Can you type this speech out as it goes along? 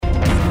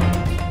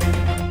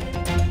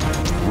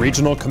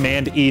Regional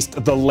Command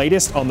East, the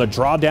latest on the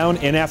drawdown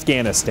in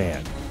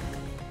Afghanistan.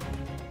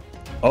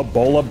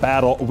 Ebola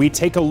battle, we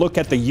take a look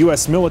at the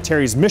U.S.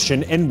 military's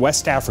mission in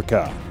West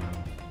Africa.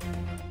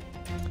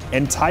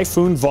 And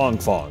Typhoon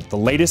Vongfong, the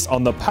latest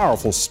on the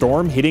powerful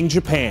storm hitting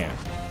Japan.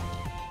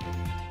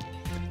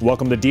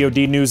 Welcome to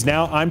DoD News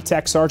Now. I'm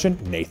Tech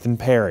Sergeant Nathan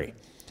Perry.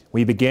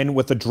 We begin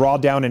with the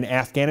drawdown in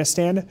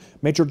Afghanistan.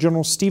 Major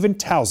General Stephen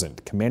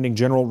Townsend, Commanding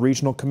General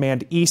Regional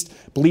Command East,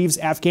 believes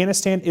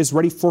Afghanistan is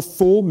ready for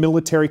full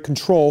military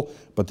control,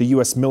 but the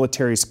U.S.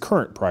 military's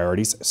current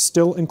priorities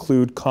still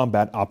include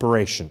combat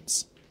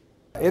operations.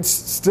 It's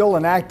still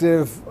an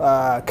active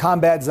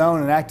combat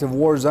zone, an active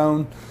war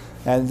zone,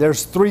 and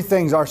there's three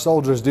things our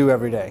soldiers do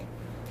every day.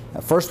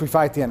 First, we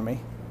fight the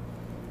enemy.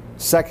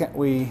 Second,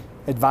 we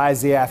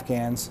advise the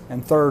Afghans.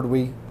 And third,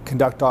 we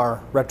conduct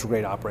our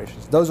retrograde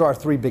operations. Those are our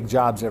three big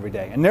jobs every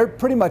day, and they're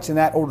pretty much in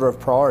that order of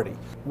priority.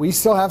 We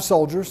still have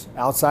soldiers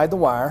outside the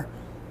wire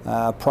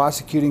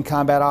prosecuting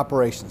combat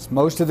operations.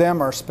 Most of them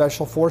are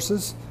special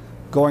forces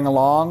going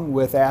along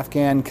with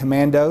Afghan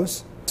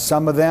commandos.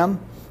 Some of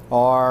them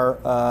are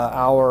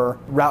our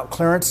route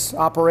clearance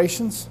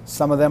operations.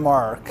 Some of them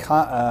are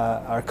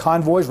our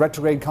convoys,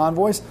 retrograde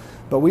convoys.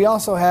 But we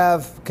also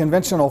have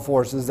conventional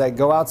forces that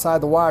go outside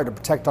the wire to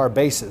protect our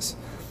bases.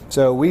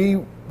 So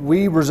we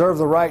reserve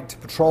the right to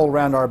patrol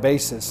around our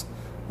bases.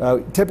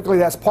 Typically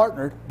that's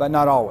partnered, but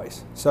not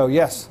always. So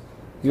yes,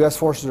 U.S.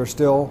 forces are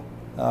still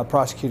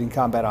prosecuting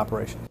combat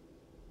operations.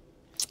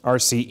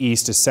 RC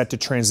East is set to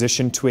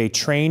transition to a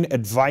Train,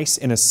 Advice,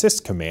 and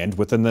Assist command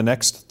within the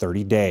next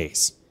 30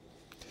 days.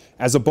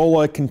 As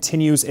Ebola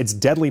continues its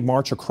deadly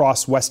march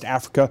across West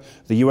Africa,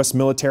 the U.S.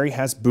 military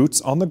has boots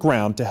on the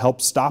ground to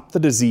help stop the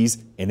disease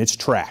in its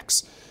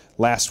tracks.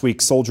 Last week,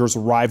 soldiers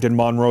arrived in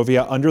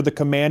Monrovia under the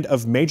command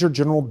of Major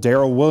General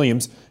Darrell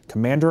Williams,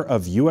 commander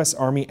of U.S.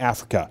 Army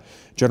Africa.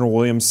 General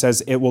Williams says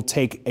it will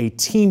take a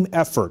team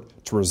effort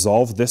to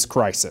resolve this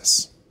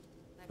crisis.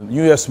 The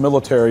U.S.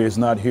 military is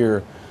not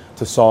here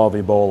to solve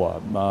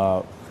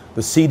Ebola. The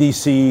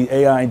CDC,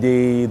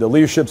 AID, the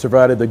leadership's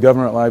provided, the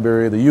government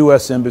library, the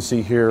U.S.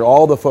 Embassy here,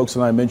 all the folks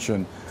that I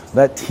mentioned,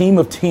 that team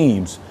of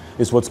teams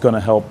is what's going to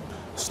help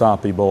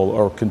stop Ebola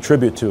or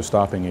contribute to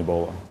stopping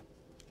Ebola.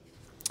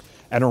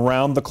 An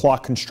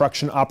around-the-clock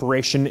construction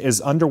operation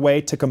is underway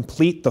to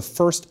complete the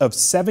first of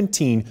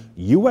 17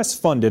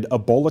 U.S.-funded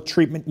Ebola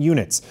treatment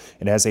units.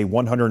 It has a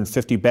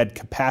 150-bed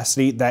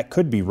capacity that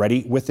could be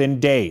ready within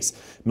days.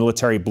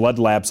 Military blood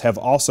labs have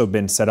also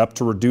been set up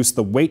to reduce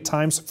the wait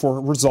times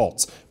for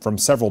results from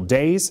several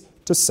days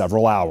to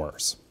several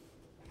hours.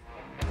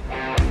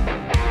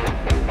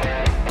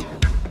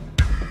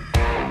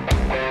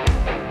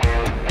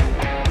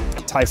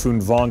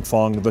 Typhoon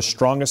Vongfong, the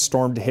strongest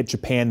storm to hit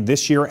Japan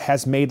this year,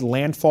 has made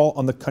landfall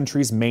on the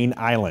country's main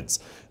islands.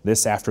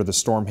 This after the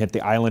storm hit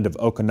the island of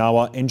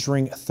Okinawa,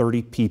 injuring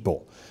 30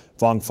 people.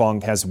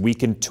 Vongfong has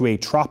weakened to a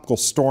tropical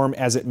storm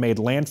as it made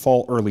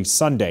landfall early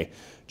Sunday.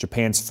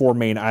 Japan's four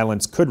main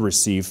islands could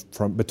receive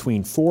from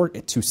between 4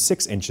 to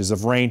 6 inches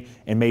of rain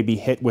and may be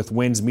hit with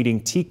winds meeting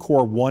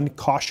T-Core 1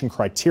 caution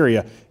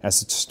criteria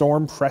as the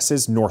storm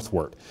presses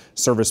northward.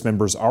 Service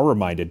members are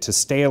reminded to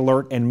stay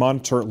alert and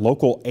monitor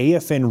local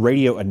AFN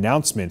radio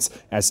announcements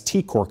as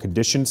T-Core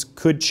conditions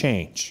could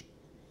change.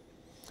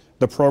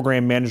 The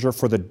program manager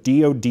for the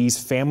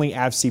DoD's Family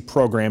Advocacy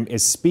Program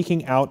is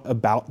speaking out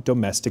about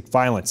domestic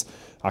violence.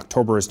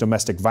 October is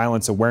Domestic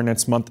Violence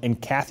Awareness Month,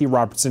 and Kathy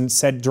Robertson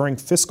said during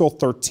fiscal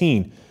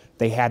 13,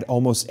 they had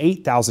almost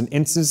 8,000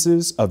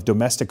 instances of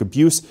domestic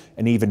abuse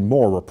and even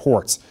more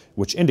reports,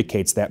 which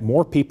indicates that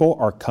more people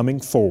are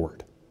coming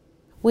forward.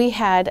 We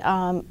had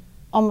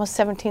almost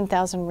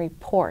 17,000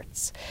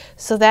 reports.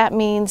 So that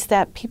means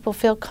that people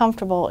feel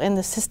comfortable in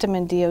the system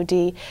in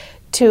DoD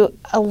to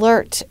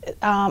alert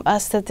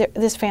us that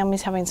this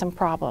family's having some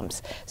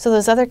problems. So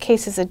those other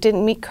cases that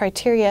didn't meet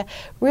criteria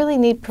really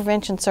need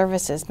prevention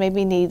services,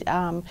 maybe need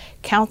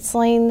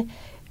counseling,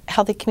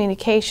 healthy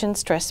communication,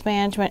 stress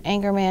management,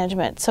 anger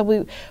management. So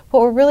what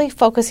we're really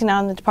focusing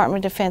on in the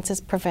Department of Defense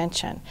is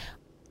prevention.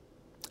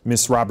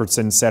 Ms.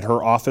 Robertson said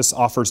her office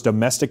offers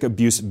domestic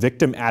abuse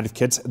victim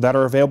advocates that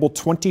are available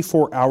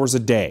 24 hours a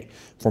day.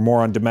 For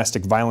more on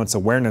Domestic Violence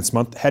Awareness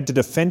Month, head to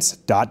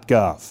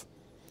defense.gov.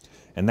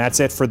 And that's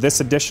it for this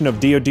edition of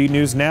DoD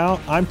News Now.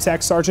 I'm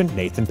Tech Sergeant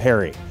Nathan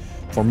Perry.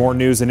 For more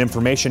news and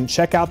information,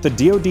 check out the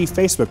DoD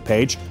Facebook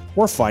page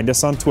or find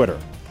us on Twitter.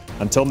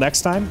 Until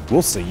next time,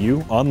 we'll see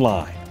you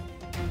online.